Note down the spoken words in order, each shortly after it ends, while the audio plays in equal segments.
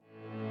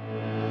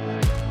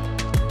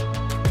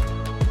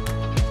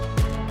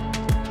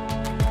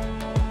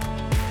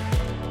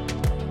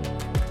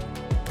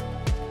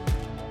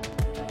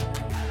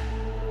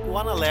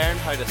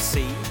how to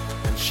see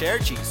and share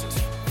Jesus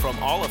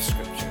from all of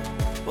Scripture?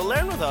 Well,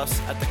 learn with us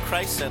at the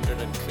Christ-Centered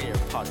and Clear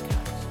podcast.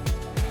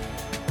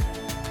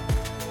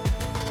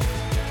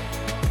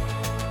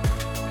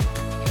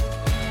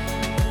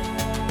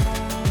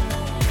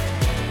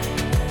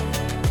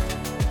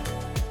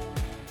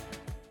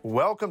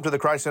 Welcome to the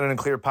Christ-Centered and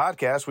Clear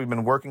podcast. We've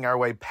been working our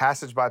way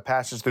passage by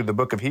passage through the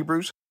book of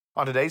Hebrews.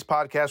 On today's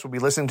podcast, we'll be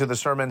listening to the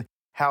sermon,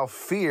 How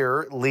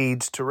Fear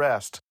Leads to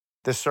Rest.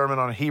 This sermon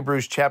on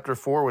Hebrews chapter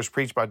 4 was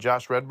preached by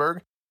Josh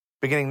Wredberg.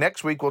 Beginning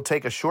next week, we'll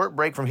take a short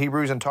break from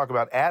Hebrews and talk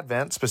about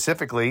Advent,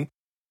 specifically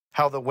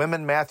how the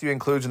women Matthew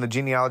includes in the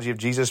genealogy of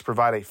Jesus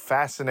provide a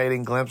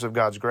fascinating glimpse of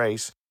God's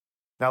grace.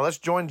 Now let's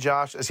join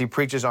Josh as he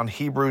preaches on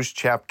Hebrews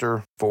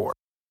chapter 4.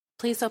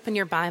 Please open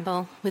your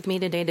Bible with me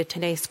today to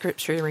today's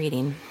scripture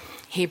reading,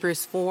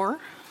 Hebrews 4,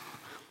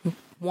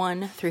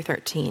 1 through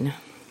 13.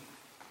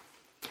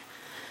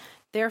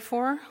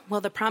 Therefore,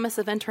 while the promise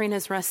of entering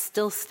his rest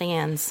still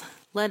stands,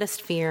 let us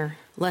fear,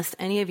 lest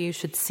any of you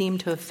should seem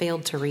to have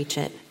failed to reach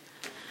it.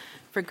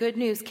 For good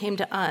news came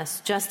to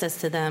us just as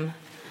to them,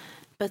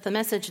 but the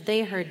message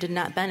they heard did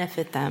not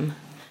benefit them,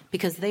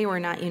 because they were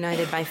not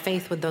united by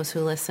faith with those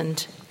who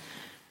listened.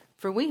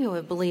 For we who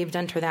have believed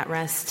enter that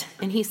rest,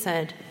 and he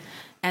said,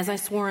 As I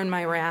swore in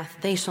my wrath,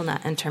 they shall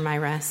not enter my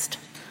rest,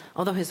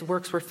 although his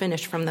works were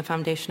finished from the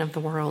foundation of the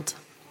world.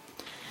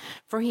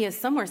 For he has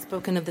somewhere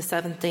spoken of the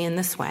seventh day in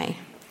this way,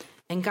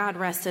 and God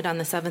rested on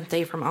the seventh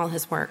day from all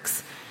his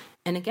works.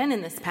 And again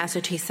in this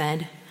passage he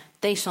said,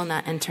 They shall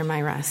not enter my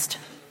rest.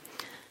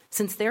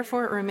 Since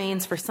therefore it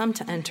remains for some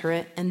to enter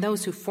it, and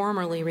those who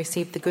formerly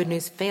received the good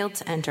news failed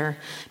to enter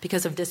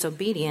because of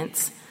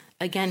disobedience,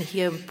 again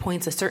he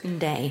appoints a certain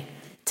day,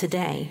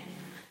 today,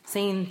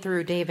 saying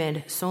through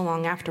David so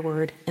long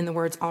afterward, in the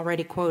words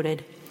already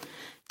quoted,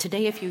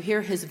 Today if you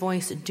hear his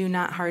voice, do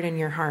not harden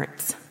your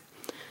hearts.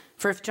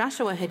 For if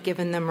Joshua had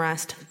given them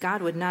rest,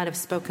 God would not have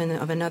spoken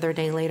of another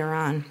day later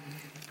on.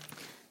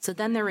 So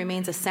then there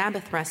remains a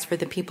Sabbath rest for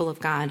the people of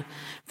God.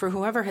 For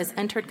whoever has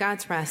entered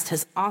God's rest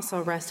has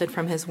also rested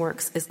from his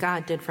works as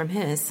God did from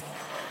his.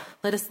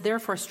 Let us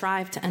therefore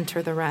strive to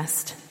enter that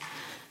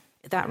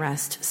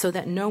rest, so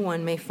that no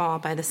one may fall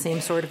by the same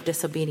sort of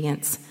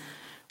disobedience.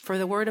 For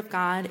the word of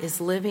God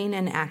is living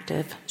and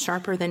active,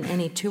 sharper than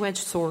any two-edged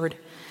sword,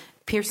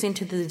 piercing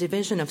to the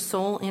division of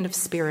soul and of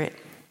spirit,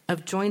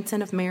 of joints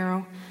and of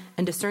marrow,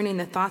 and discerning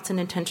the thoughts and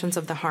intentions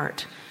of the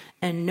heart.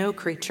 And no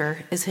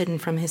creature is hidden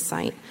from his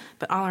sight,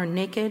 but all are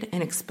naked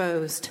and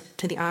exposed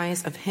to the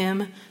eyes of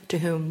him to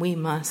whom we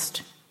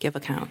must give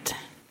account.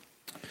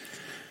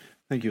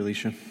 Thank you,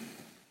 Alicia.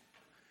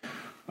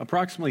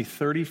 Approximately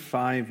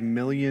 35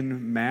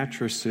 million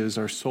mattresses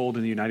are sold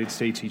in the United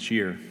States each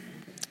year.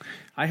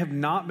 I have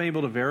not been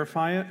able to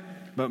verify it,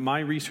 but my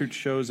research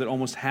shows that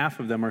almost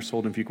half of them are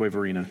sold in Fuquay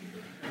Varina.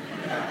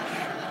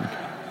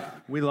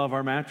 We love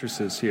our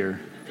mattresses here.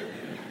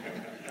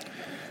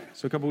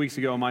 So a couple weeks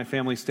ago, my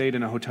family stayed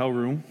in a hotel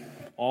room,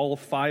 all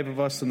 5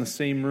 of us in the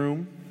same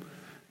room.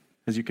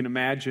 As you can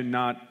imagine,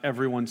 not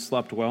everyone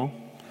slept well.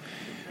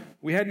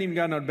 We hadn't even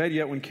gotten out of bed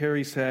yet when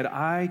Carrie said,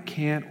 I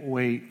can't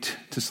wait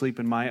to sleep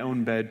in my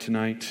own bed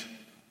tonight.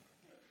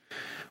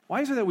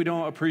 Why is it that we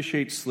don't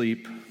appreciate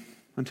sleep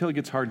until it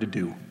gets hard to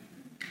do?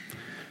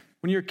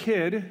 When you're a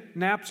kid,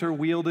 naps are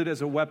wielded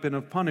as a weapon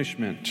of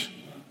punishment.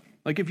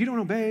 Like if you don't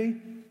obey,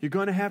 you're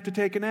going to have to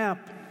take a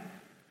nap.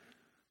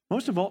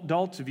 Most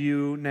adults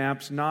view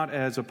naps not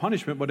as a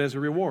punishment, but as a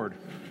reward.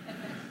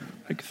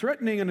 Like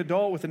threatening an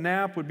adult with a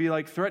nap would be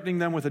like threatening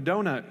them with a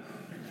donut.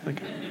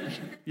 Like,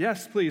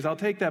 yes, please, I'll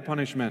take that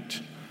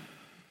punishment.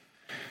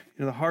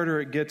 The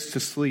harder it gets to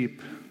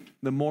sleep,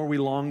 the more we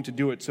long to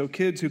do it. So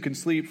kids who can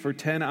sleep for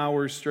 10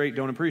 hours straight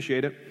don't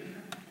appreciate it.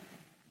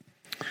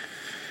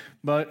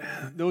 But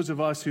those of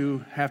us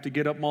who have to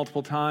get up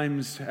multiple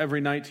times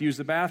every night to use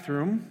the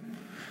bathroom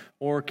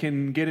or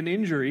can get an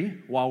injury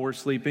while we're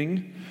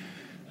sleeping,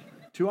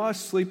 to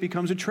us, sleep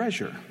becomes a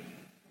treasure.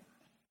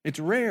 It's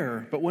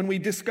rare, but when we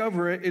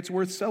discover it, it's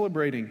worth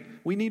celebrating.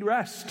 We need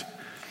rest.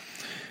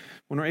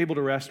 When we're able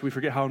to rest, we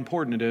forget how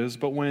important it is,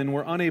 but when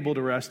we're unable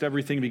to rest,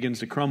 everything begins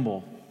to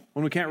crumble.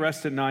 When we can't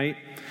rest at night,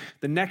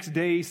 the next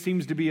day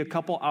seems to be a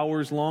couple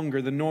hours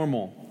longer than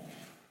normal.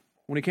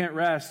 When we can't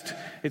rest,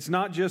 it's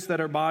not just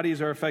that our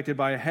bodies are affected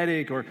by a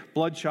headache or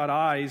bloodshot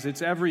eyes,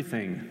 it's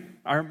everything.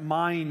 Our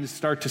minds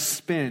start to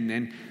spin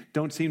and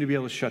don't seem to be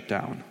able to shut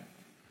down.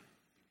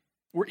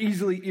 We're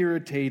easily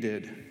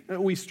irritated.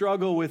 We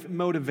struggle with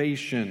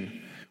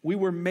motivation. We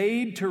were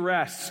made to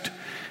rest.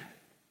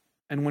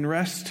 And when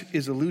rest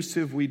is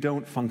elusive, we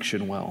don't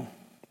function well.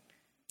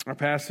 Our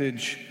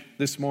passage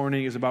this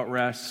morning is about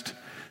rest.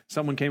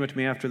 Someone came up to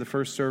me after the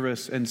first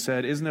service and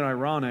said, Isn't it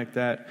ironic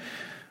that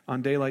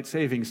on daylight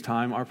savings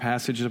time, our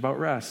passage is about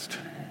rest?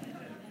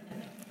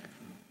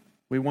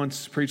 We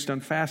once preached on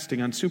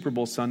fasting on Super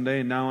Bowl Sunday,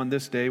 and now on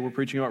this day, we're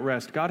preaching about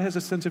rest. God has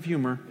a sense of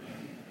humor.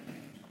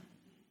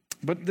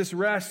 But this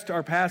rest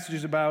our passage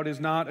is about is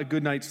not a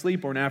good night's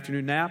sleep or an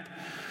afternoon nap.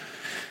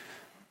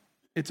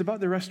 It's about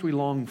the rest we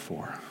long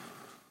for,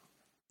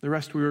 the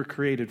rest we were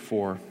created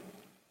for.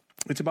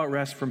 It's about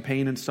rest from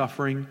pain and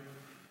suffering,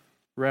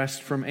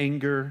 rest from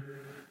anger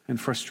and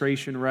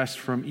frustration, rest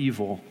from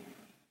evil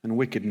and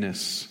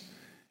wickedness.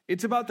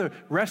 It's about the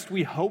rest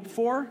we hope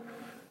for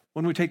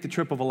when we take the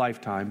trip of a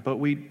lifetime, but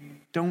we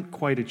don't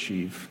quite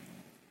achieve.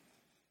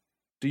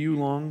 Do you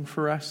long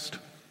for rest?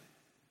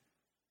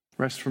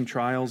 Rest from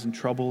trials and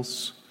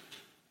troubles,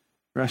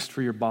 rest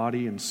for your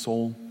body and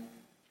soul.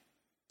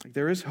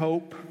 There is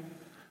hope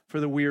for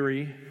the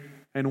weary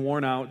and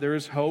worn out. There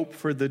is hope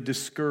for the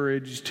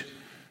discouraged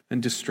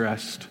and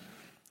distressed.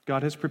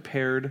 God has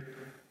prepared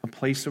a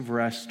place of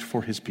rest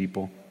for his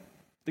people.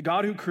 The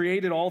God who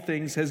created all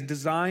things has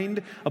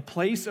designed a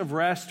place of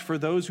rest for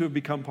those who have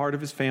become part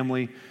of his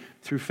family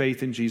through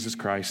faith in Jesus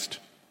Christ.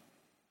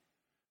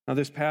 Now,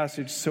 this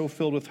passage, so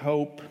filled with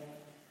hope,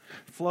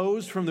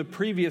 flows from the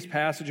previous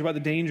passage about the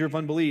danger of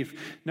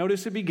unbelief.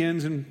 Notice it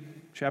begins in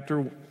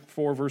chapter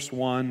 4, verse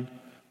 1,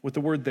 with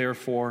the word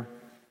therefore.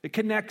 It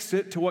connects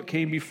it to what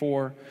came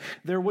before.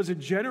 There was a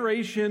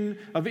generation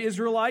of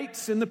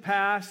Israelites in the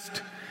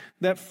past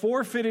that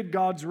forfeited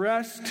God's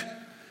rest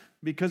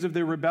because of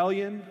their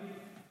rebellion,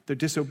 their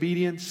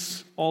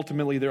disobedience,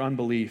 ultimately their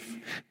unbelief.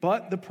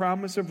 But the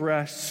promise of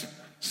rest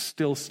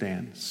still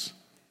stands,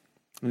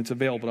 and it's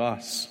available to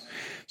us.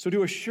 So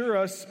to assure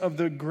us of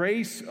the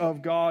grace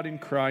of God in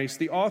Christ,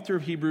 the author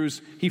of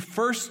Hebrews, he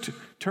first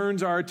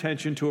turns our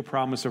attention to a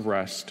promise of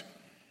rest.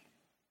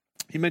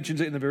 He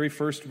mentions it in the very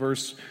first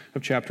verse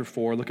of chapter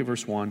 4. Look at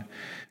verse 1.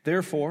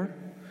 Therefore,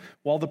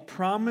 while the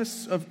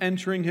promise of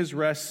entering his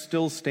rest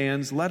still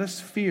stands, let us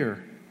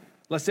fear,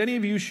 lest any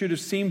of you should have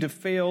seemed to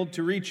fail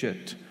to reach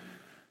it.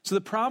 So the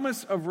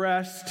promise of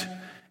rest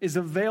is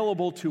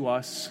available to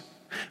us.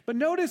 But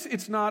notice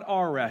it's not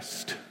our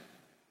rest.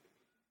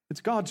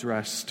 It's God's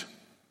rest.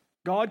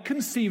 God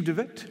conceived of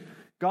it,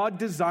 God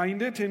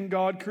designed it, and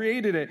God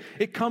created it.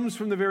 It comes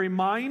from the very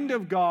mind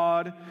of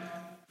God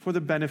for the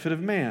benefit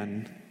of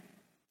man.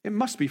 It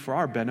must be for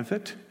our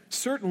benefit.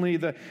 Certainly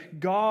the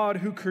God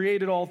who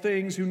created all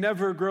things, who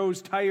never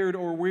grows tired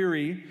or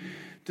weary,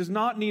 does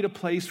not need a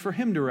place for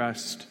him to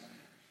rest.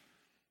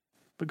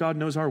 But God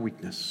knows our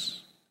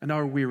weakness and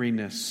our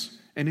weariness,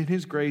 and in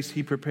his grace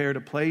he prepared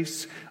a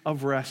place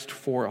of rest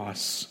for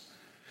us.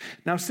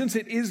 Now, since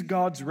it is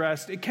God's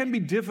rest, it can be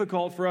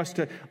difficult for us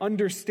to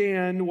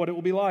understand what it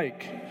will be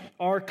like.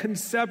 Our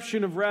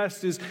conception of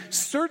rest is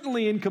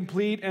certainly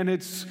incomplete, and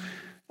it's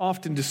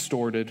often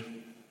distorted.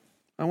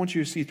 I want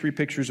you to see 3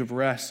 pictures of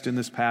rest in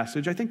this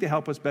passage. I think they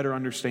help us better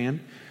understand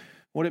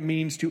what it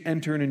means to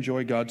enter and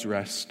enjoy God's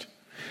rest.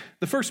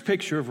 The first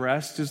picture of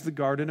rest is the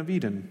Garden of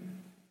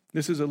Eden.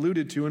 This is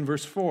alluded to in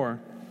verse 4.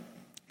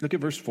 Look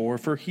at verse 4.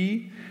 For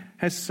he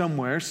has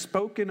somewhere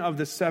spoken of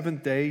the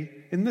seventh day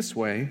in this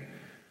way,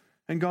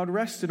 and God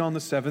rested on the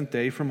seventh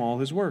day from all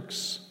his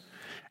works.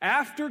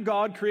 After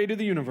God created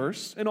the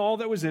universe and all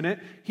that was in it,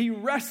 he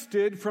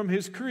rested from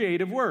his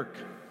creative work.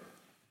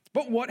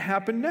 But what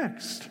happened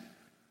next?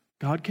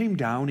 God came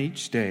down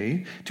each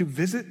day to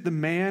visit the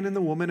man and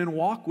the woman and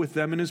walk with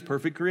them in his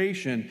perfect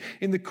creation.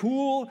 In the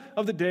cool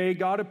of the day,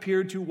 God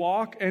appeared to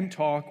walk and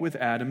talk with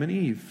Adam and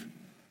Eve.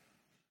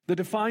 The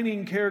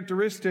defining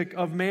characteristic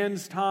of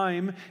man's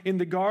time in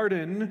the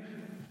garden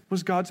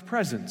was God's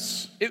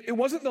presence. It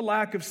wasn't the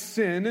lack of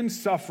sin and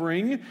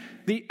suffering,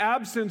 the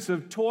absence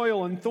of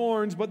toil and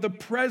thorns, but the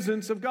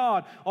presence of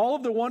God. All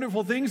of the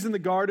wonderful things in the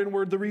garden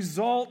were the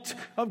result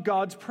of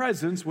God's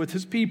presence with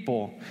his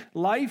people.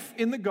 Life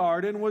in the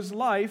garden was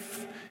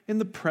life in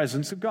the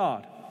presence of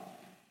God.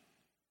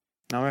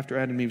 Now, after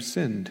Adam and Eve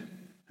sinned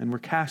and were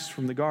cast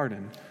from the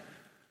garden,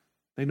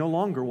 they no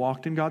longer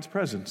walked in God's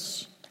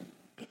presence.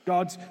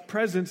 God's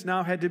presence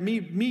now had to be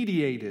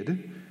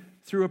mediated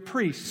through a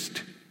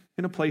priest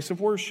in a place of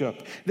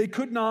worship. They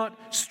could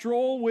not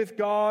stroll with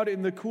God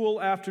in the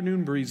cool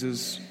afternoon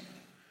breezes.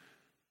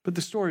 But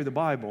the story of the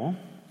Bible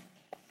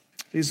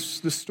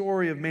is the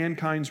story of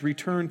mankind's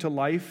return to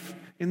life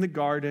in the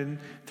garden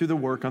through the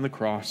work on the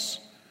cross.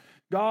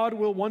 God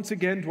will once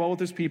again dwell with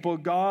his people.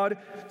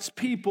 God's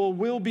people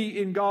will be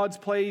in God's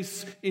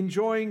place,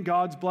 enjoying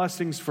God's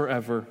blessings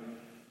forever.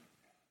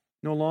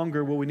 No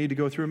longer will we need to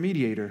go through a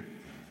mediator,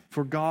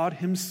 for God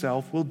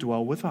himself will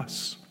dwell with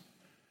us.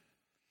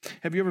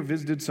 Have you ever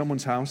visited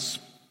someone's house,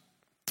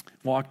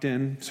 walked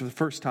in for the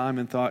first time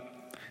and thought,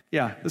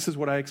 yeah, this is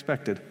what I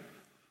expected?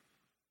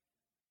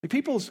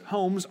 People's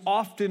homes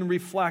often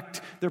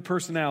reflect their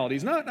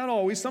personalities. Not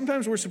always.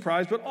 Sometimes we're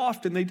surprised, but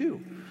often they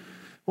do.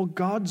 Well,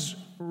 God's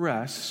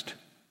rest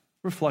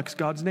reflects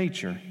God's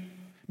nature.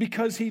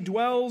 Because he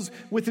dwells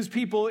with his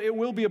people, it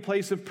will be a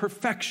place of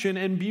perfection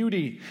and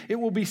beauty. It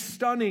will be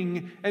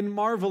stunning and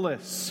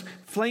marvelous.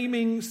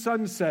 Flaming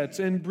sunsets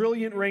and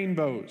brilliant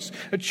rainbows.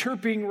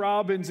 Chirping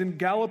robins and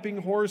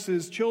galloping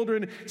horses.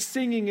 Children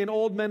singing and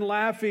old men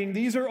laughing.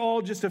 These are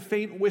all just a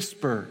faint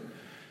whisper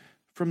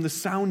from the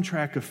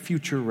soundtrack of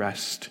future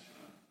rest.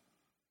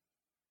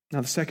 Now,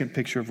 the second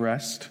picture of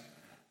rest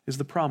is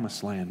the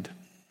promised land.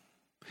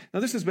 Now,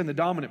 this has been the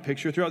dominant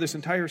picture throughout this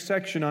entire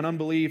section on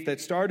unbelief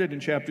that started in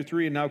chapter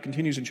 3 and now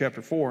continues in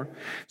chapter 4.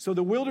 So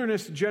the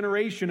wilderness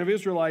generation of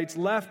Israelites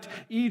left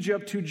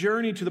Egypt to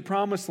journey to the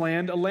promised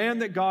land, a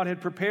land that God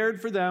had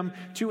prepared for them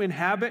to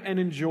inhabit and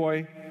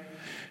enjoy.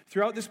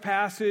 Throughout this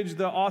passage,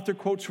 the author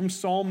quotes from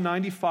Psalm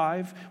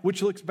 95,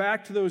 which looks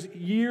back to those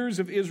years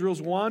of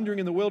Israel's wandering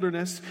in the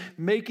wilderness,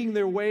 making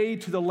their way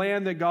to the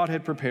land that God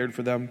had prepared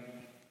for them.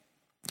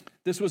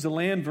 This was the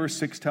land, verse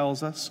 6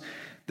 tells us,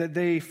 that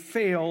they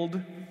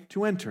failed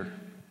to enter.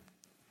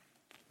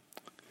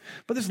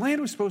 But this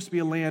land was supposed to be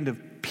a land of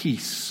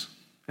peace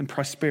and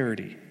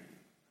prosperity.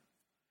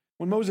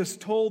 When Moses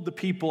told the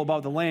people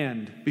about the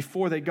land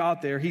before they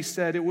got there, he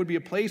said it would be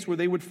a place where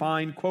they would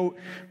find, quote,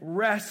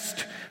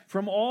 rest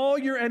from all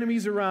your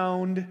enemies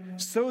around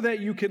so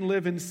that you can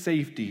live in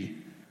safety.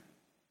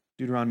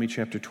 Deuteronomy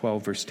chapter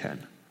 12, verse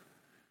 10.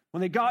 When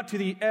they got to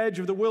the edge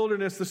of the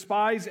wilderness, the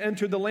spies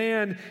entered the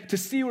land to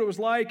see what it was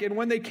like. And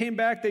when they came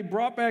back, they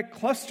brought back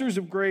clusters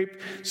of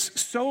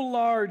grapes so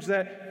large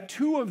that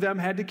 2 of them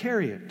had to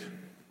carry it.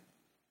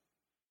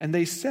 And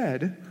they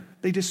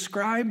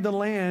described the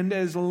land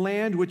as a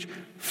land which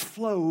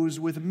flows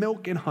with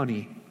milk and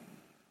honey.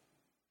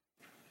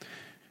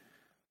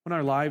 When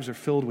our lives are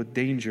filled with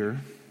danger,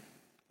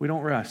 we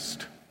don't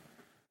rest.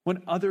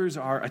 When others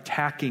are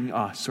attacking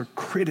us or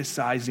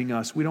criticizing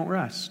us, we don't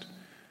rest.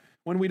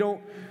 When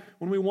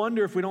we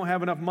wonder if we don't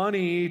have enough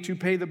money to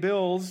pay the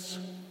bills,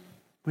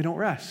 we don't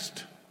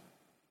rest.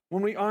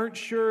 When we aren't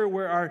sure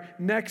where our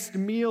next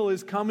meal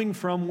is coming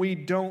from, we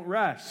don't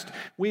rest.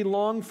 We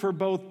long for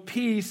both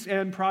peace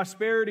and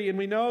prosperity, and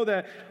we know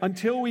that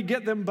until we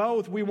get them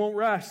both, we won't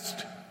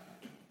rest.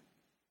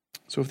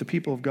 So if the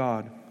people of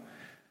God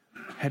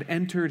had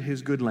entered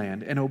his good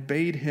land and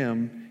obeyed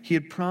him, he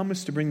had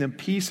promised to bring them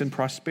peace and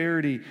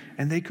prosperity,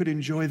 and they could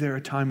enjoy there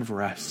a time of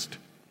rest.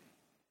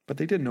 But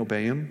they didn't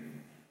obey him.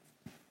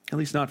 At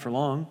least not for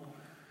long.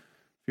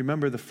 If you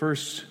remember the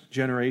first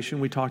generation,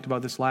 we talked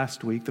about this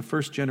last week, the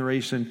first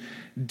generation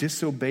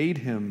disobeyed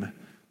him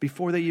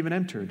before they even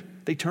entered.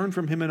 They turned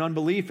from him in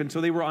unbelief, and so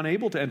they were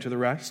unable to enter the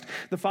rest.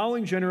 The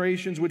following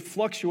generations would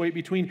fluctuate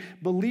between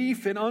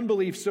belief and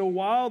unbelief. So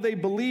while they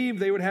believed,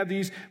 they would have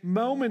these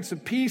moments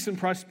of peace and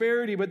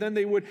prosperity, but then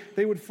they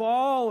would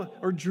fall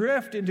or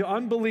drift into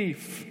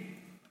unbelief.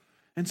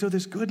 And so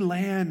this good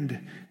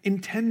land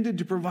intended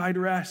to provide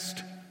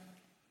rest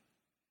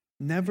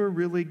never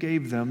really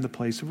gave them the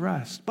place of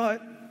rest.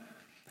 But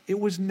it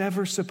was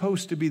never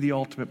supposed to be the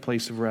ultimate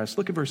place of rest.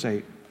 Look at verse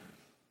 8.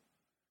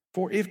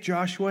 For if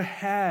Joshua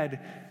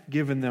had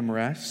given them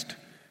rest,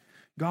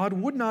 God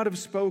would not have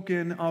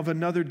spoken of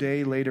another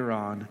day later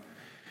on.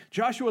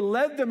 Joshua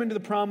led them into the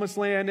promised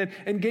land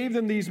and gave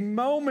them these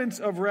moments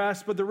of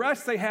rest, but the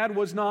rest they had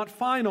was not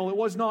final. It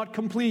was not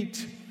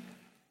complete.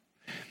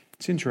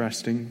 It's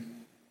interesting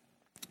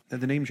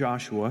that the name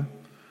Joshua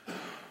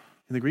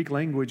in the Greek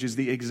language is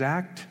the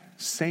exact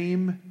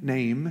same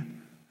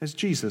name as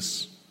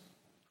Jesus.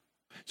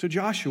 So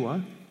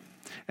Joshua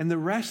and the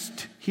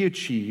rest he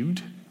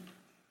achieved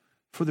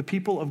for the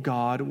people of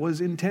God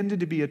was intended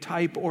to be a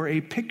type or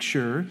a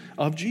picture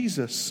of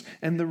Jesus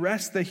and the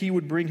rest that he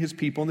would bring his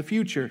people in the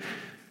future.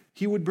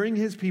 He would bring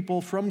his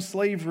people from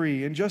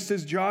slavery, and just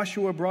as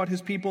Joshua brought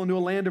his people into a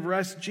land of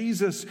rest,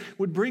 Jesus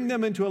would bring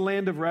them into a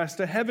land of rest,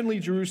 a heavenly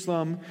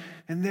Jerusalem,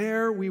 and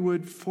there we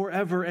would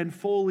forever and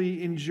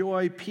fully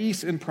enjoy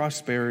peace and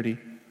prosperity.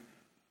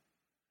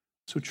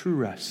 So true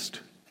rest,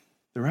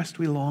 the rest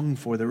we long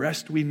for, the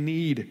rest we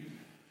need,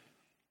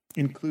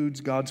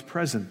 includes God's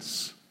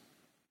presence,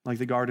 like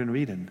the Garden of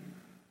Eden,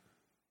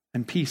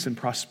 and peace and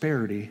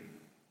prosperity,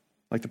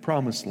 like the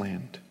Promised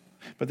Land.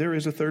 But there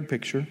is a third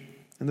picture,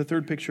 and the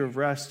third picture of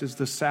rest is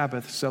the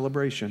Sabbath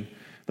celebration.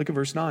 Look at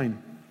verse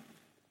 9.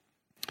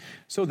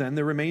 So then,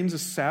 there remains a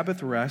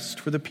Sabbath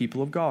rest for the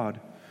people of God.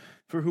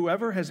 For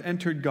whoever has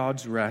entered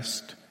God's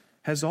rest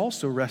has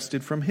also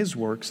rested from his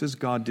works as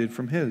God did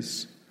from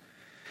his.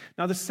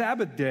 Now, the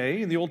Sabbath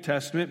day in the Old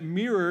Testament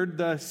mirrored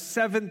the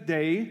seventh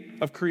day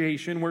of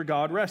creation where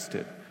God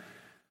rested.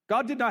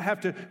 God did not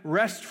have to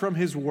rest from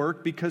his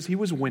work because he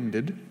was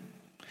winded,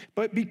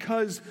 but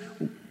because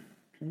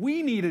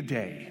we need a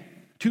day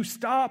to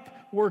stop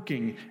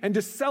working and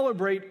to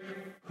celebrate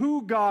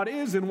who God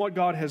is and what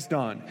God has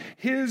done.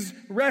 His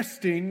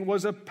resting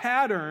was a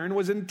pattern,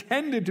 was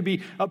intended to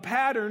be a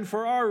pattern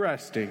for our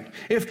resting.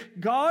 If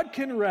God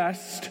can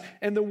rest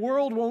and the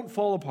world won't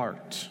fall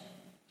apart,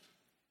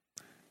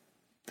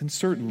 then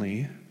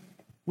certainly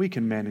we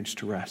can manage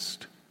to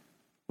rest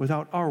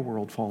without our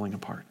world falling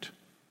apart.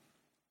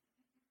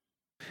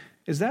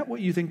 Is that what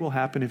you think will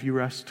happen if you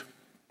rest?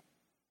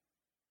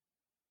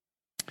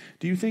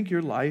 Do you think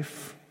your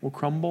life will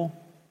crumble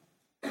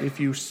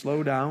if you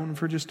slow down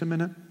for just a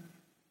minute?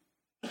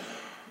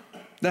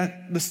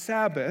 That the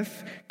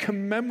Sabbath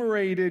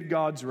commemorated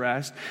God's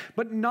rest,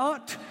 but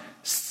not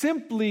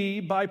simply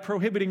by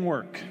prohibiting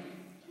work.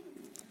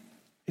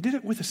 It did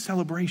it with a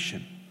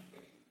celebration.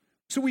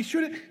 So we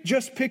shouldn't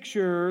just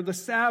picture the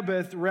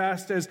Sabbath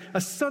rest as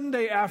a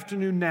Sunday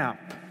afternoon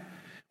nap.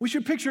 We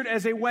should picture it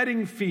as a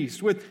wedding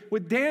feast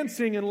with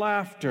dancing and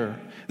laughter.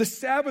 The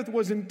Sabbath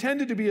was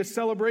intended to be a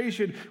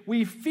celebration.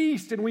 We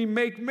feast and we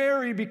make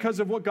merry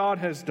because of what God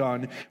has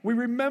done. We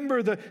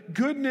remember the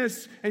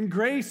goodness and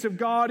grace of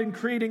God in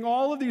creating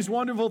all of these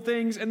wonderful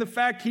things and the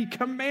fact He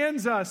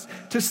commands us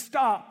to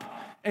stop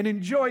and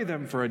enjoy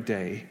them for a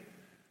day.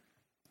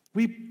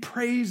 We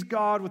praise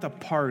God with a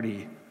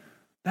party.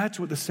 That's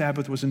what the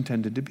Sabbath was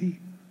intended to be.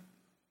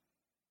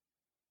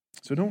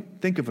 So don't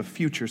think of a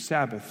future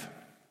Sabbath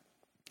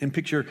and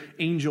picture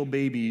angel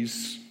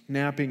babies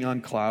napping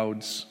on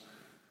clouds.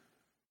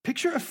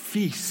 Picture a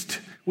feast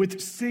with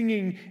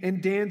singing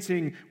and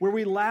dancing where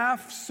we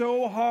laugh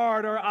so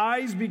hard our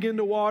eyes begin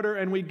to water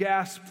and we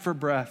gasp for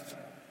breath.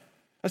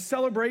 A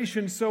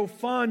celebration so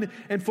fun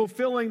and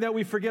fulfilling that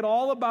we forget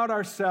all about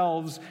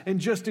ourselves and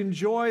just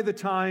enjoy the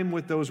time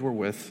with those we're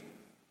with.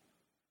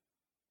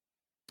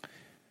 Do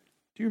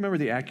you remember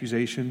the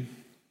accusation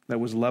that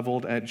was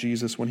leveled at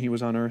Jesus when He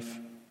was on earth?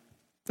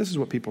 This is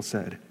what people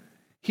said.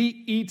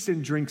 He eats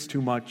and drinks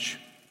too much.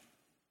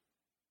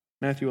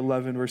 Matthew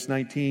 11, verse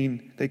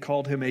 19, they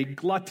called Him a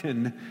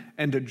glutton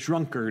and a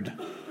drunkard.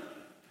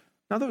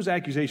 Now, those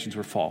accusations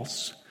were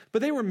false,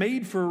 but they were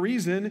made for a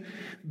reason.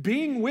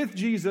 Being with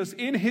Jesus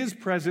in His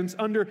presence,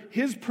 under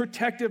His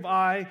protective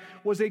eye,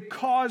 was a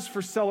cause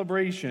for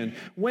celebration.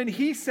 When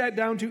He sat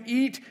down to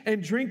eat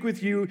and drink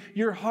with you,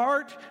 your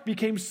heart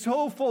became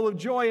so full of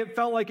joy it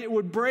felt like it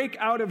would break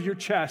out of your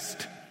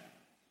chest.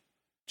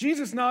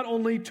 Jesus not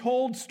only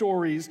told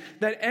stories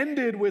that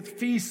ended with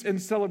feasts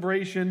and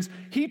celebrations,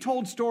 He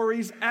told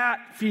stories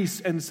at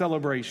feasts and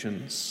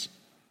celebrations.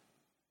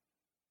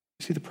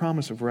 You see, the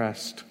promise of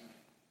rest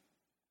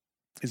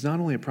is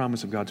not only a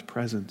promise of God's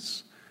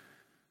presence,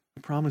 a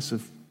promise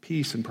of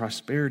peace and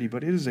prosperity,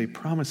 but it is a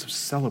promise of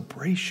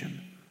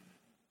celebration.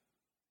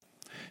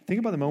 Think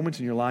about the moments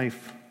in your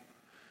life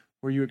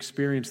where you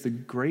experience the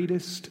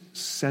greatest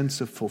sense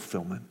of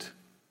fulfillment,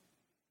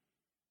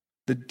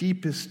 the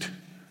deepest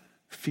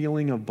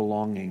feeling of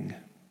belonging,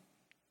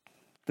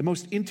 the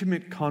most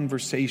intimate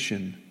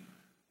conversation,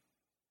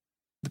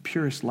 the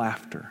purest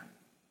laughter.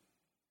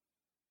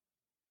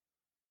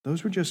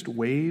 Those were just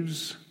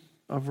waves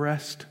of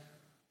rest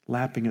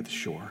lapping at the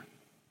shore.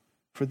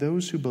 For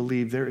those who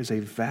believe, there is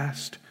a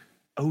vast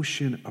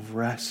ocean of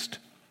rest,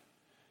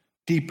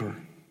 deeper,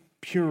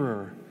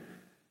 purer,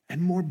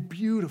 and more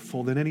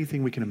beautiful than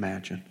anything we can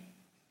imagine.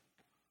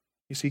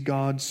 You see,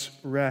 God's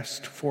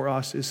rest for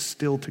us is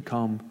still to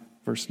come.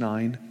 Verse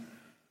 9.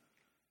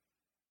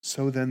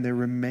 So then there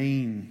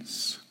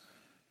remains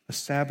a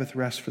Sabbath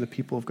rest for the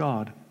people of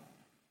God.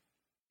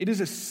 It is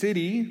a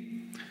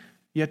city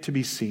yet to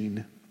be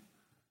seen,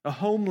 a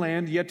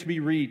homeland yet to be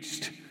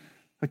reached,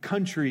 a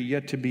country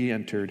yet to be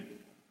entered.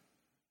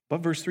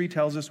 But verse 3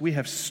 tells us we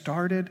have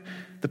started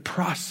the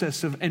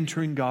process of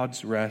entering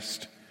God's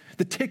rest.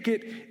 The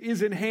ticket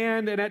is in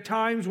hand, and at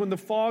times when the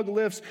fog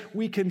lifts,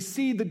 we can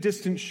see the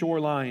distant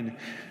shoreline.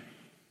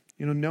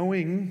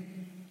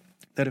 Knowing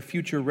that a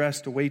future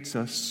rest awaits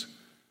us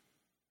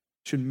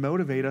should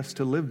motivate us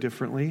to live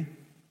differently.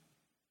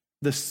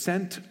 The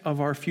scent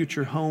of our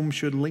future home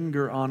should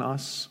linger on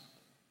us.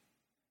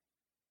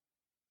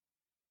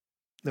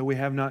 Though we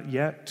have not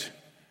yet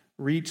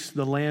reached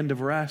the land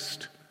of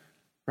rest,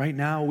 right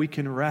now we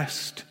can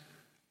rest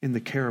in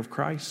the care of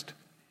Christ.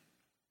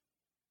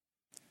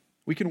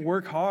 We can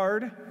work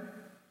hard,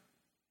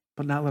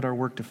 but not let our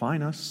work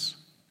define us.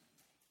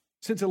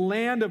 Since a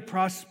land of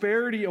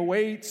prosperity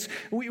awaits,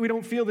 we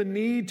don't feel the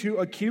need to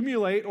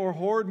accumulate or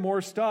hoard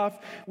more stuff.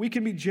 We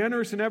can be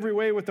generous in every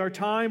way with our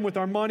time, with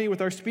our money, with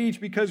our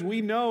speech, because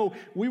we know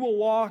we will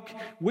walk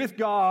with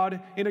God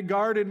in a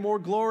garden more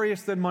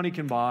glorious than money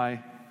can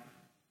buy.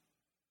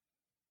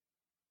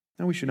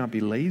 Now, we should not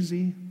be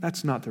lazy.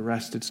 That's not the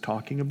rest it's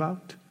talking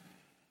about.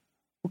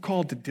 We're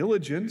called to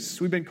diligence.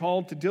 We've been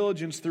called to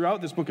diligence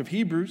throughout this book of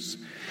Hebrews.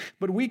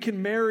 But we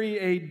can marry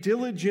a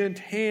diligent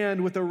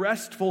hand with a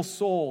restful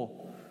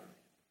soul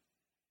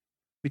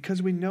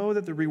because we know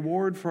that the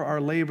reward for our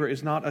labor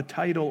is not a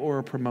title or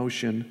a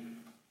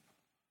promotion,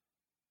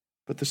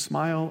 but the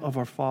smile of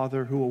our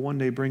Father who will one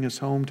day bring us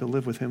home to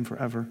live with Him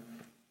forever.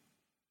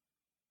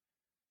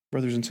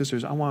 Brothers and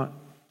sisters, I want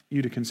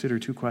you to consider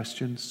two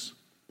questions.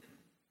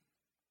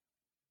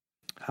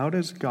 How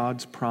does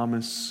God's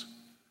promise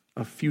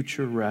of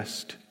future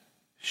rest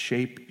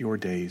shape your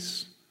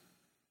days?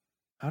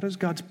 How does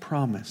God's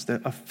promise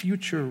that a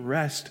future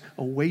rest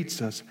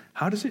awaits us,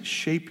 how does it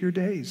shape your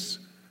days?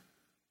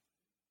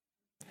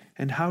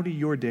 And how do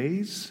your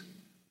days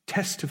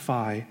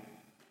testify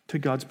to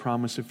God's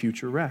promise of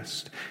future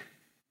rest?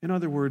 In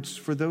other words,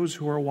 for those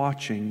who are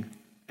watching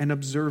and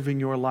observing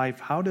your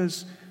life, how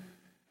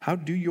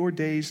do your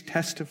days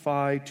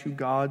testify to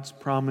God's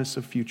promise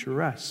of future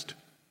rest?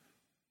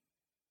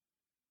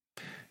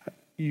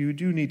 You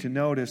do need to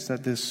notice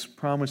that this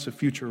promise of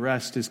future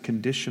rest is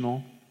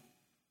conditional.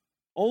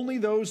 Only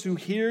those who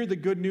hear the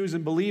good news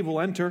and believe will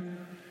enter.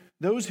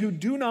 Those who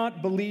do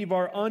not believe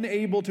are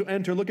unable to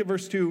enter. Look at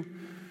verse 2.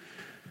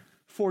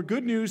 For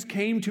good news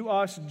came to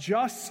us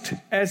just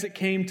as it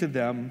came to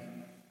them.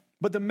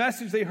 But the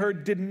message they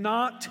heard did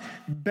not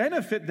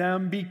benefit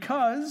them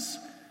because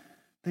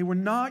they were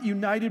not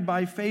united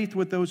by faith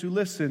with those who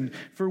listened.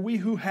 For we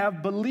who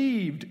have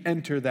believed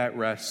enter that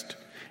rest.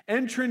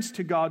 Entrance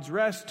to God's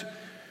rest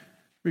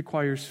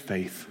requires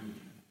faith.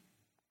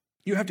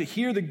 You have to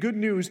hear the good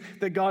news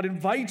that God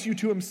invites you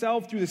to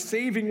himself through the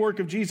saving work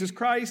of Jesus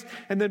Christ,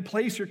 and then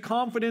place your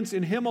confidence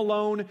in him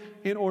alone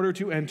in order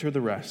to enter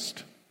the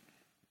rest.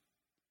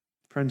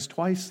 Friends,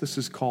 twice this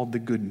is called the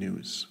good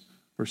news.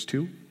 Verse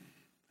 2,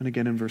 and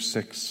again in verse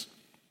 6.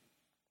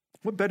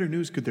 What better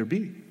news could there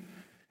be?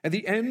 At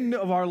the end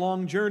of our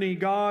long journey,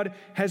 God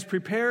has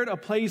prepared a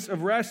place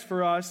of rest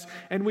for us,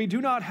 and we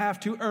do not have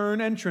to earn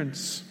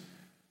entrance.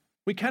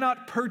 We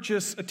cannot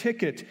purchase a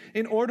ticket.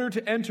 In order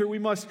to enter, we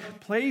must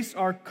place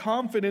our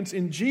confidence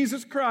in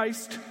Jesus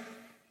Christ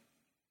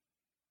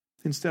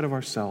instead of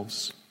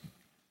ourselves.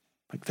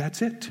 Like,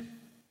 that's it.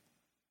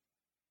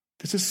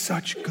 This is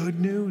such good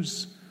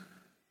news.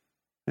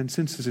 And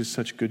since this is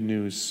such good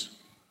news,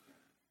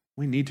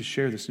 we need to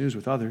share this news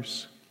with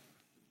others.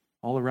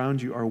 All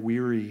around you are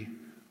weary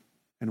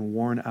and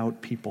worn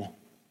out people.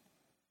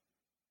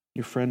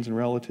 Your friends and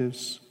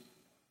relatives,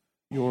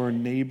 your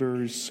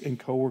neighbors and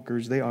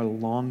coworkers, they are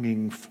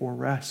longing for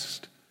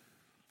rest.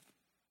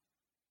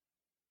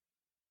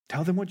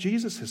 Tell them what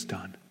Jesus has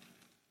done.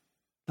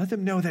 Let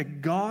them know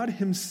that God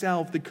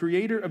himself, the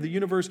creator of the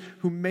universe,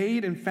 who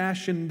made and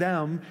fashioned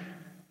them,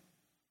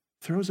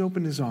 throws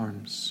open his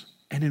arms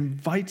and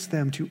invites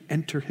them to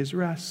enter his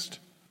rest.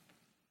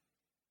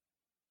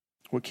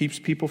 What keeps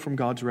people from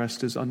God's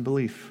rest is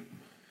unbelief.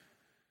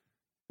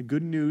 The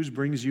good news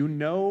brings you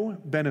no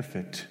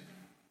benefit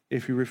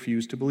if you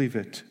refuse to believe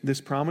it.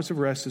 This promise of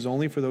rest is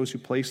only for those who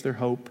place their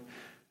hope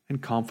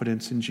and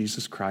confidence in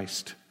Jesus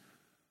Christ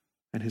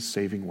and his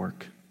saving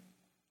work.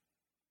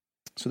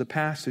 So the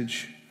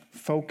passage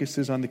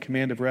focuses on the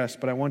command of rest,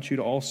 but I want you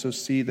to also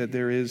see that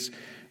there is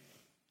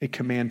a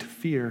command to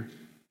fear.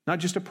 Not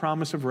just a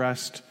promise of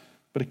rest,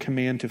 but a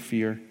command to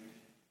fear.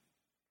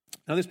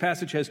 Now, this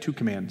passage has two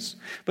commands,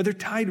 but they're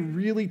tied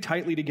really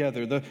tightly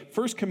together. The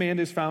first command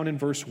is found in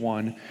verse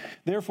 1.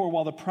 Therefore,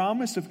 while the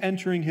promise of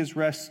entering his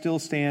rest still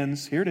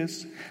stands, here it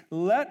is,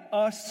 let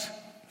us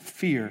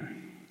fear,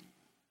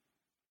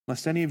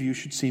 lest any of you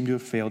should seem to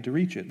have failed to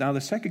reach it. Now,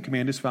 the second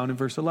command is found in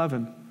verse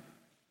 11.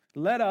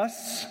 Let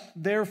us,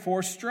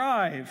 therefore,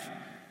 strive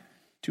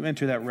to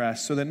enter that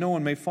rest, so that no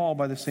one may fall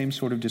by the same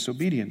sort of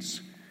disobedience.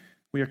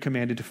 We are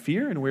commanded to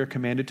fear, and we are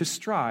commanded to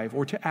strive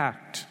or to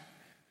act.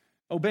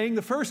 Obeying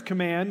the first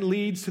command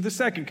leads to the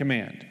second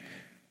command.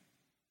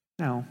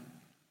 Now,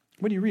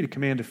 when you read a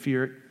command to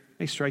fear, it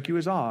may strike you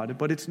as odd,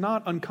 but it's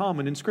not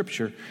uncommon in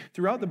Scripture.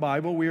 Throughout the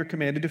Bible, we are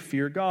commanded to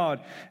fear God.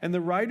 And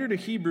the writer to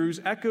Hebrews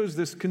echoes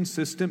this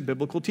consistent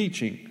biblical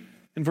teaching.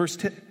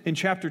 In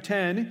chapter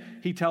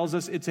 10, he tells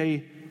us it's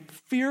a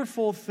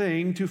fearful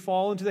thing to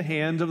fall into the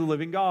hands of the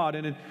living God.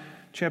 And in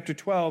chapter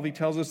 12, he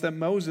tells us that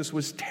Moses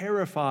was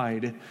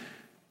terrified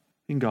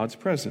in God's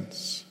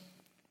presence.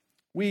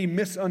 We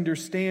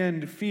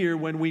misunderstand fear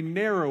when we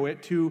narrow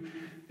it to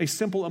a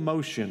simple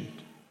emotion.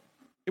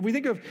 If we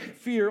think of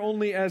fear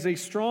only as a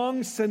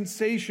strong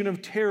sensation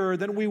of terror,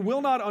 then we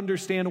will not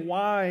understand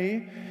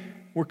why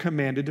we're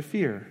commanded to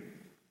fear.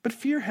 But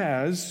fear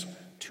has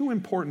two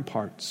important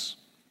parts.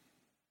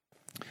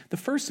 The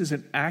first is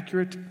an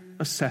accurate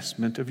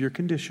assessment of your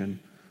condition.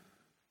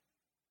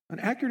 An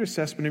accurate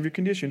assessment of your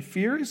condition.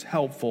 Fear is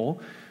helpful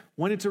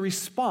when it's a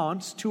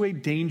response to a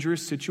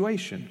dangerous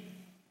situation.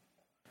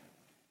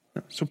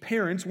 So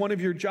parents, one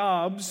of your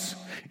jobs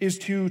is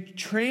to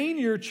train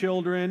your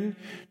children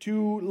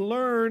to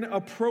learn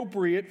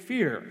appropriate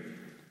fear.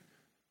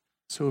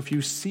 So if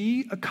you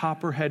see a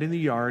copperhead in the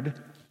yard,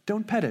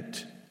 don't pet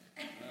it.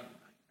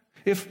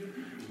 If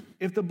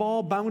the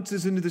ball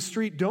bounces into the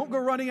street, don't go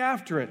running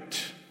after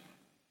it.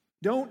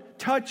 Don't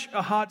touch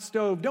a hot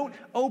stove. Don't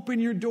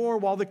open your door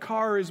while the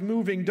car is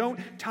moving. Don't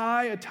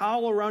tie a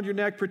towel around your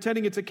neck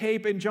pretending it's a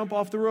cape and jump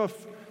off the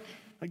roof.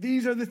 Like,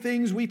 these are the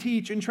things we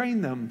teach and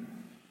train them.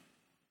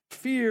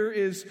 Fear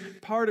is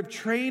part of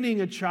training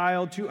a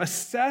child to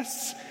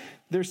assess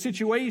their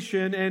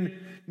situation and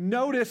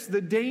notice the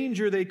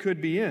danger they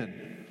could be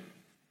in.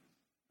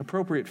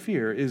 Appropriate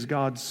fear is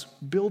God's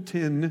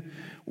built-in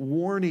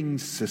warning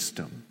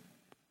system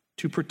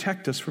to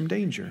protect us from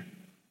danger.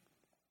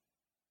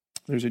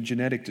 There's a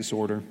genetic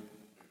disorder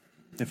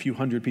a few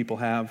hundred people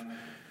have,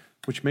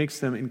 which makes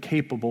them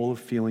incapable of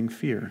feeling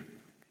fear.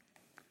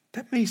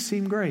 That may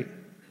seem great.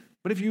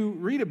 But if you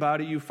read about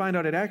it, you find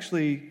out it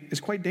actually is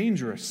quite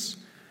dangerous,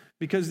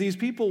 because these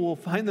people will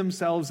find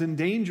themselves in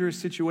dangerous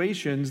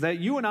situations that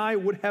you and I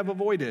would have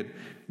avoided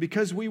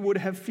because we would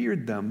have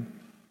feared them.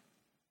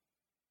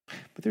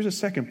 But there's a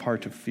second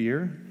part to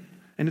fear,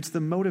 and it's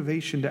the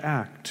motivation to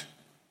act.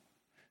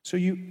 So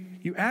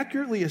you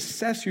accurately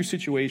assess your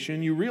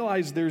situation, you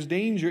realize there's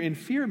danger, and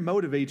fear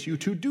motivates you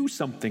to do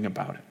something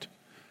about it.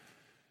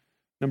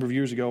 A number of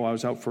years ago, I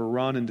was out for a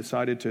run and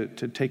decided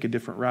to take a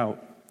different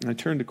route. And I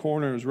turned the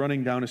corner and was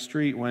running down a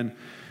street when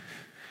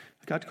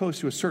I got close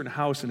to a certain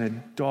house and a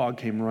dog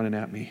came running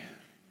at me,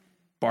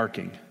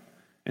 barking.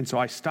 And so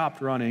I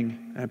stopped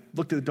running. I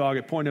looked at the dog,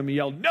 I pointed at him, and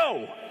yelled,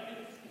 "No!"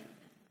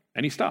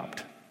 And he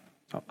stopped.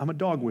 I'm a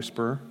dog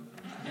whisperer.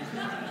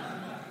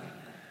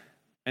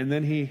 And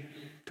then he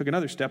took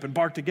another step and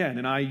barked again.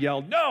 And I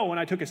yelled, "No!" And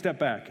I took a step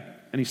back.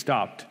 And he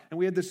stopped. And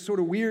we had this sort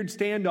of weird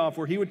standoff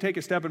where he would take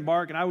a step and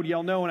bark, and I would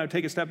yell no, and I would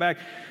take a step back,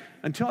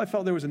 until I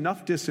felt there was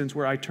enough distance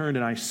where I turned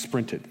and I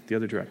sprinted the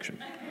other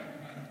direction.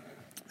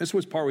 This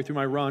was partway through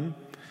my run.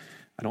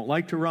 I don't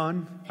like to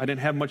run. I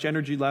didn't have much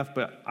energy left,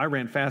 but I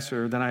ran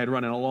faster than I had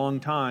run in a long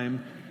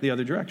time the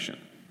other direction.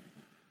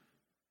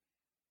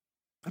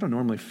 I don't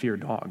normally fear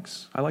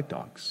dogs. I like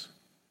dogs.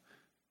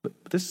 But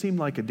this seemed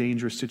like a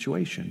dangerous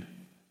situation.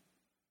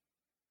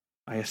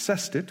 I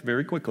assessed it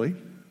very quickly,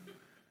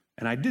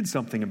 and I did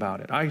something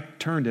about it. I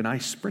turned and I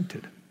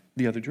sprinted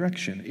the other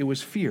direction. It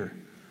was fear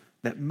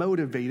that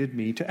motivated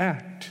me to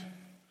act.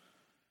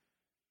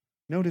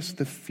 Notice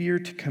the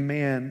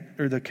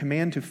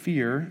command to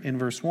fear in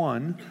verse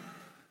 1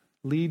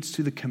 leads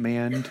to the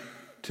command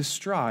to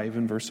strive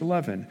in verse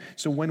 11.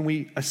 So when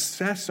we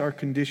assess our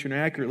condition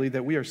accurately,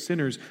 that we are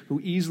sinners who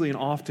easily and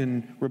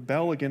often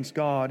rebel against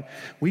God,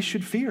 we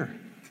should fear,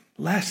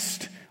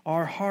 lest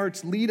our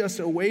hearts lead us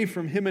away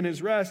from Him and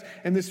His rest,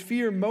 and this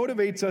fear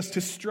motivates us to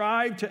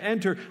strive to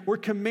enter. We're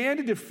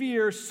commanded to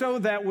fear so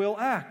that we'll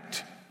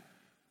act.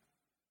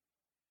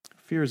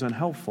 Fear is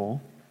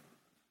unhelpful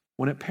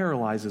when it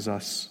paralyzes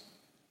us.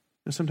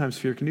 And sometimes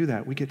fear can do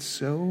that. We get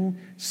so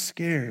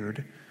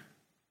scared,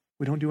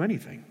 we don't do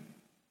anything.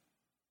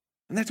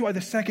 And that's why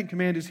the second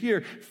command is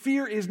here.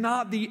 Fear is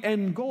not the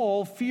end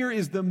goal. Fear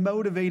is the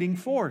motivating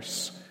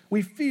force.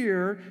 We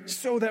fear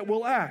so that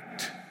we'll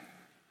act.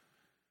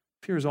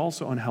 Fear is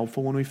also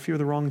unhelpful when we fear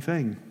the wrong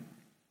thing.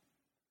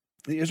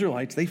 The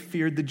Israelites, they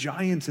feared the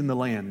giants in the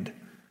land.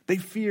 They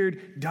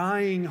feared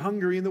dying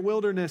hungry in the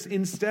wilderness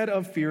instead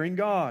of fearing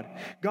God.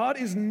 God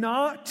is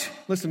not,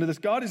 listen to this,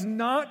 God is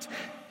not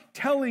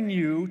telling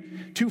you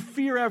to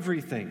fear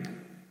everything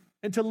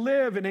and to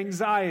live in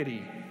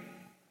anxiety.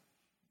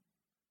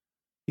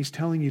 He's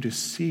telling you to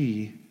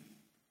see,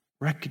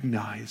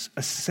 recognize,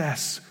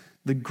 assess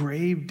the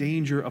grave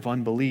danger of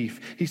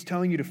unbelief. He's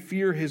telling you to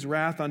fear His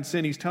wrath on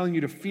sin. He's telling you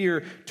to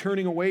fear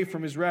turning away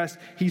from His rest.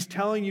 He's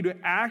telling you to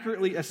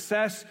accurately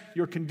assess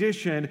your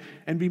condition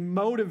and be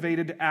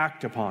motivated to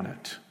act upon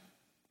it.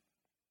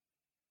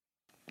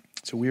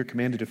 So we are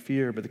commanded to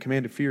fear, but the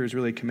command to fear is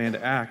really a command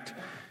to act.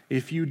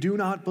 If you do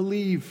not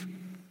believe,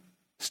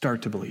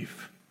 start to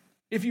believe.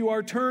 If you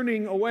are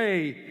turning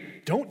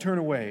away, don't turn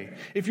away.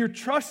 If you're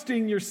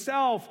trusting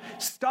yourself,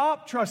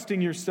 stop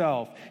trusting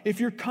yourself. If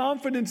your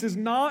confidence is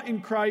not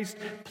in Christ,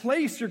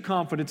 place your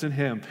confidence in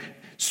Him.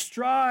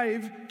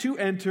 Strive to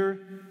enter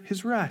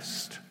His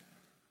rest.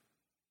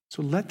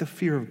 So let the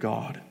fear of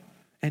God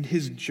and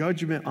His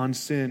judgment on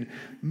sin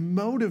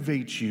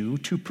motivate you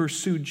to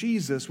pursue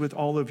Jesus with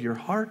all of your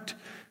heart,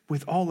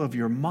 with all of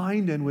your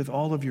mind, and with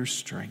all of your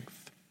strength.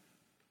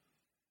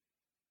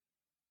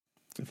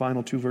 The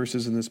final two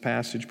verses in this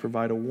passage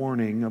provide a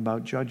warning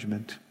about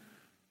judgment.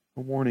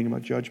 A warning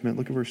about judgment.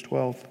 Look at verse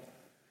 12.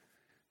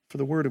 For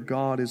the word of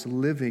God is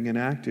living and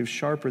active,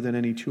 sharper than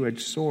any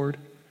two-edged sword,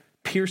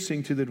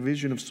 piercing to the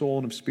division of soul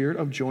and of spirit,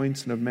 of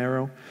joints and of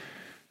marrow,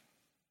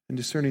 and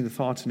discerning the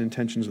thoughts and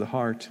intentions of the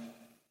heart.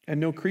 And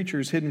no creature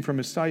is hidden from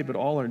His sight, but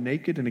all are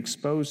naked and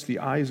exposed to the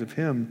eyes of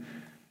Him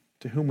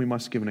to whom we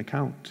must give an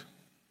account.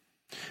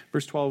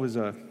 Verse 12 is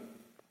a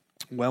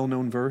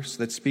well-known verse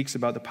that speaks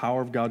about the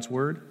power of God's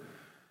word.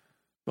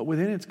 But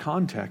within its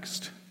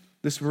context,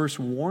 this verse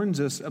warns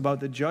us about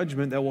the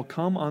judgment that will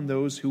come on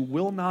those who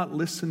will not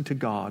listen to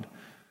God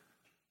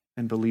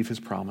and believe His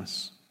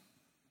promise.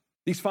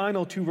 These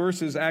final two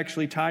verses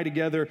actually tie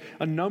together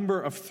a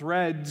number of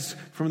threads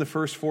from the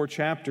first 4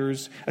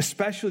 chapters,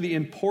 especially the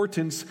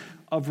importance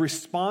of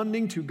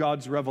responding to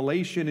God's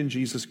revelation in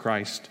Jesus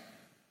Christ.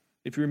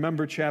 If you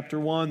remember chapter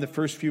 1, the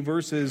first few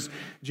verses,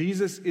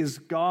 Jesus is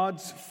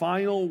God's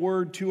final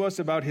word to us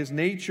about His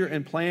nature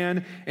and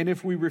plan. And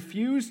if we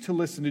refuse to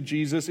listen to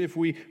Jesus, if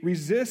we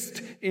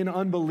resist in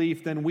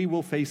unbelief, then we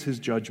will face His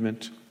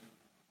judgment.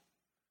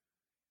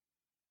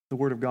 The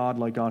word of God,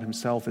 like God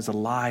Himself, is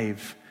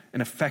alive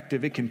and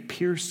effective. It can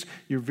pierce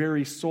your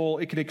very soul.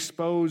 It can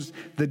expose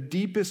the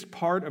deepest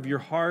part of your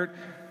heart,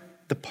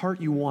 the part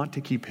you want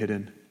to keep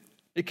hidden.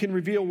 It can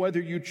reveal whether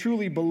you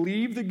truly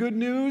believe the good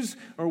news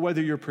or whether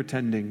you're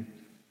pretending.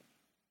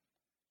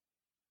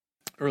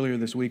 Earlier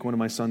this week, one of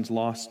my sons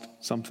lost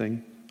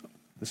something.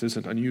 This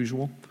isn't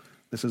unusual.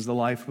 This is the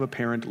life of a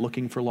parent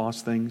looking for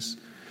lost things.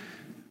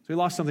 So he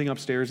lost something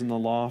upstairs in the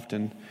loft,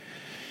 and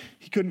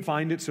he couldn't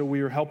find it, so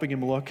we were helping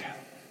him look.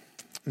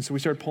 And so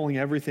we started pulling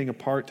everything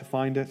apart to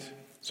find it.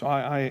 So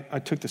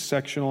I took the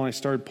sectional, and I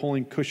started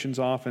pulling cushions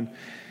off, and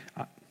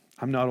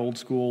I'm not old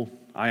school.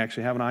 I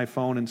actually have an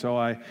iPhone, and so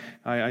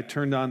I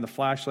turned on the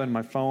flashlight on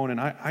my phone,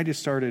 and I just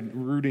started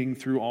rooting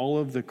through all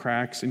of the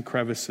cracks and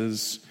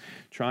crevices,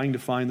 trying to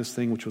find this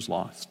thing which was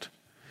lost.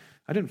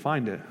 I didn't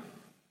find it,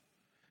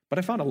 but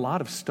I found a lot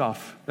of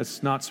stuff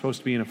that's not supposed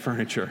to be in a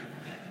furniture.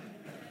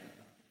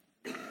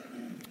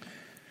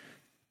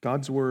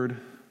 God's word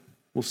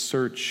will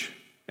search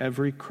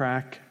every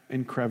crack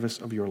and crevice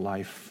of your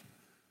life.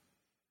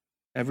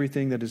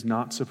 Everything that is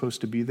not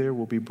supposed to be there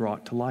will be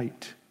brought to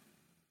light.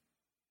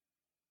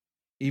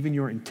 Even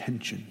your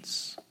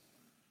intentions,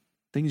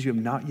 things you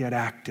have not yet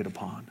acted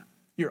upon,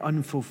 your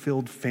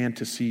unfulfilled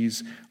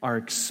fantasies are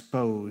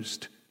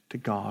exposed to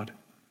God.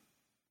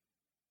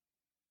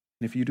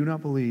 And if you do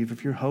not believe,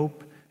 if your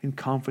hope and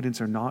confidence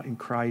are not in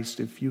Christ,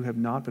 if you have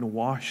not been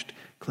washed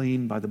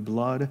clean by the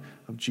blood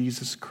of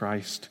Jesus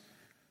Christ,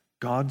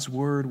 God's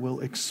word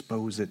will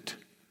expose it.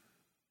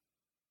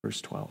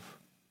 Verse 12.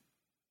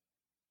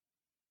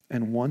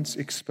 And once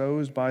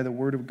exposed by the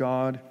word of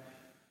God,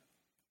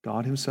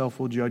 God himself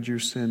will judge your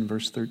sin.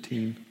 Verse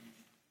 13.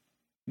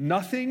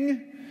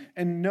 Nothing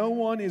and no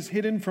one is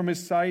hidden from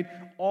his sight.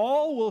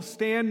 All will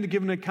stand to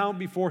give an account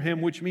before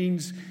him, which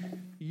means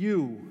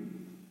you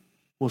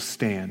will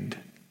stand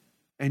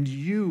and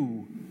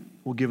you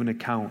will give an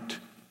account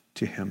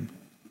to him.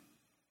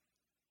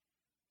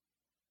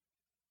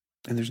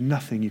 And there's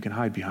nothing you can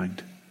hide behind.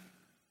 Do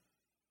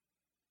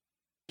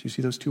you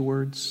see those two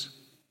words?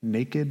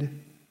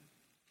 Naked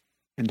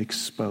and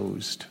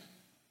exposed.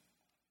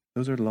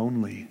 Those are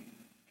lonely.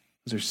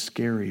 Those are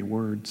scary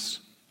words.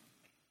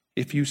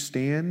 If you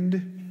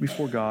stand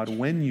before God,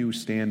 when you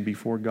stand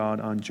before God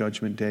on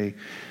Judgment Day,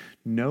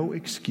 no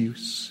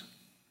excuse,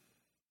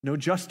 no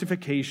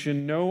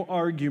justification, no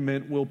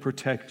argument will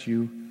protect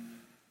you.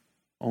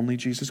 Only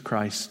Jesus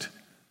Christ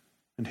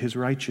and his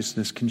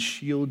righteousness can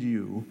shield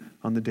you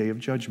on the day of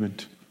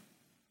judgment.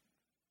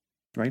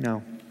 Right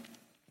now,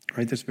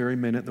 right this very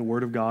minute, the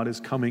word of God is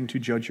coming to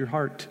judge your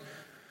heart.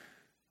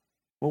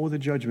 What will the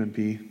judgment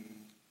be?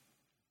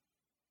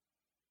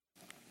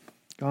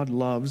 God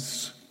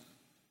loves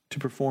to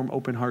perform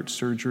open heart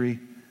surgery.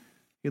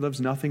 He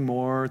loves nothing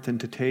more than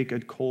to take a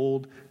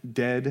cold,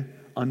 dead,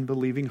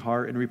 unbelieving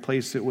heart and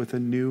replace it with a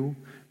new,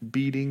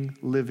 beating,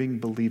 living,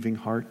 believing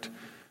heart.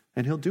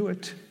 And he'll do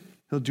it.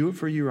 He'll do it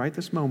for you right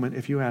this moment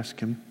if you ask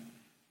him.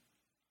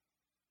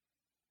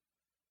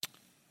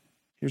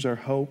 Here's our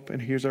hope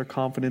and here's our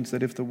confidence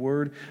that if the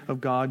word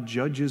of God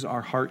judges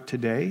our heart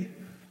today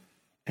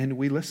and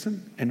we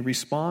listen and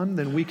respond,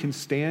 then we can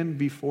stand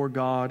before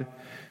God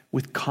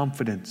with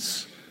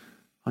confidence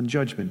on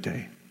Judgment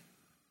Day.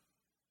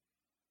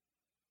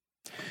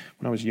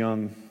 When I was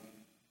young,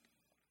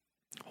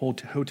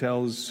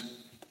 hotels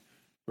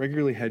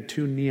regularly had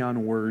 2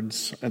 neon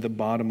words at the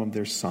bottom of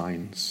their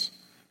signs,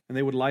 and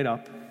they would light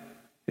up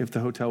if the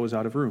hotel was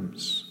out of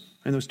rooms.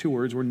 And those 2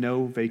 words were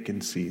no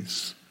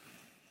vacancies.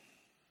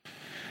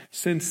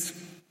 Since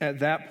at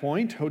that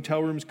point,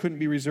 hotel rooms couldn't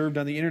be reserved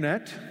on the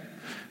internet,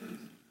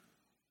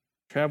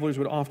 travelers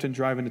would often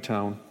drive into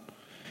town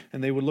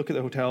and they would look at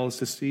the hotels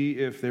to see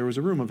if there was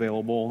a room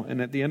available.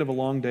 And at the end of a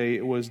long day,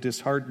 it was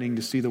disheartening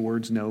to see the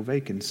words no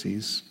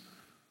vacancies.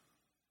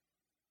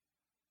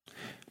 A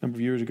number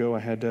of years ago, I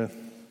had to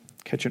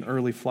catch an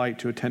early flight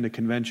to attend a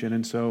convention.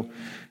 And so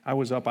I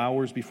was up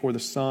hours before the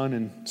sun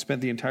and spent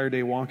the entire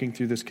day walking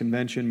through this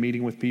convention,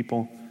 meeting with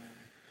people.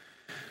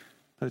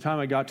 By the time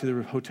I got to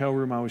the hotel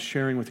room, I was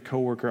sharing with a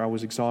coworker, I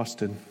was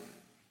exhausted.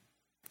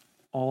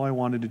 All I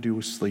wanted to do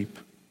was sleep.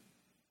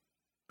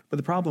 But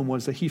the problem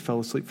was that he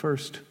fell asleep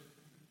first.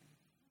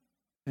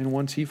 And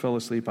once he fell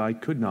asleep, I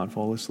could not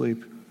fall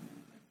asleep.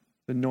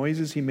 The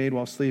noises he made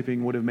while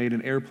sleeping would have made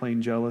an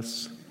airplane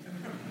jealous.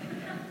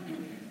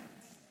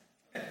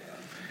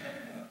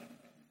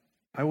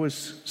 I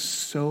was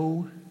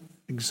so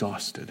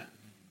exhausted,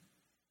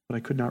 but I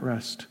could not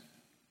rest.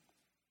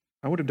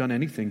 I would have done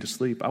anything to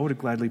sleep. I would have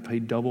gladly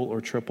paid double or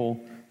triple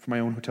for my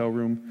own hotel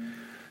room.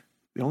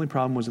 The only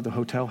problem was that the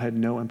hotel had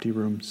no empty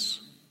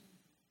rooms.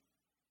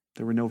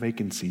 There were no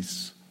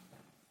vacancies.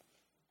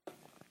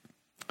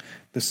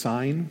 The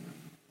sign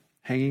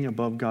hanging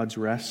above God's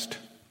rest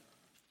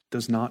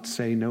does not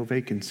say no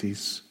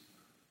vacancies.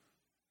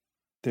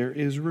 There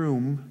is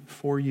room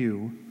for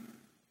you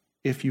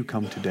if you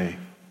come today.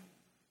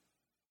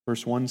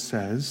 Verse 1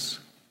 says,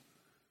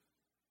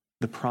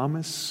 the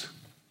promise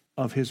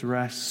of his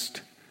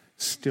rest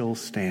still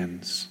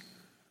stands.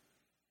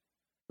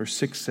 Verse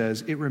 6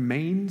 says, it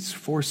remains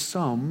for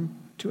some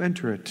to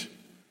enter it.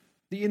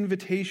 The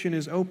invitation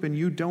is open.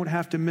 You don't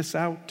have to miss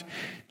out.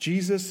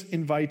 Jesus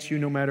invites you,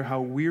 no matter how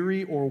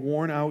weary or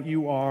worn out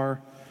you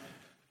are,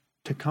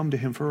 to come to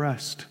him for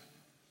rest.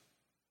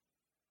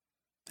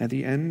 At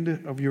the end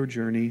of your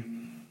journey,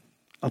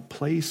 a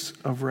place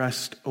of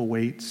rest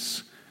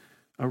awaits,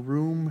 a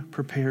room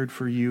prepared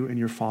for you in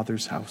your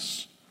Father's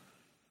house.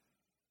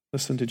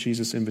 Listen to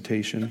Jesus'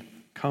 invitation.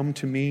 Come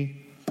to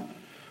me,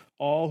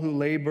 all who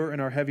labor and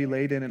are heavy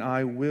laden, and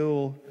I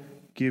will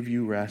give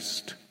you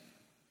rest.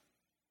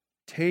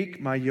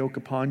 Take my yoke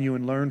upon you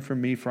and learn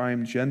from me, for I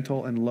am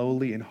gentle and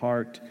lowly in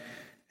heart,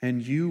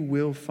 and you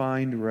will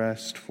find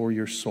rest for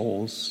your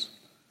souls.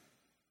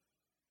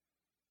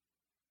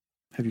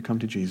 Have you come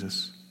to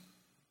Jesus?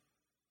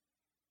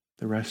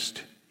 The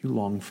rest you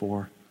long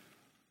for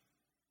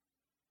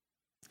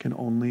can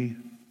only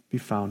be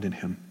found in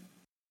him.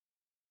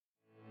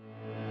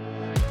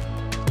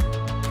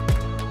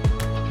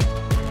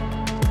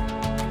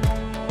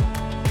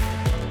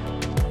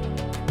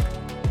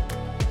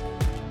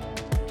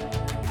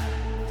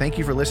 Thank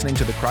you for listening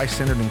to the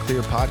Christ-Centered and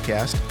Clear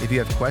podcast. If you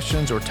have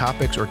questions or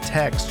topics or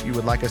texts you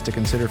would like us to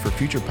consider for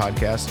future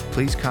podcasts,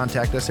 please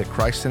contact us at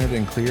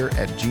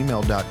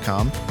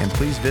christcenteredandclear@gmail.com, and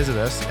please visit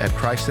us at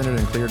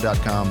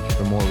christcenteredandclear.com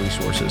for more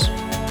resources.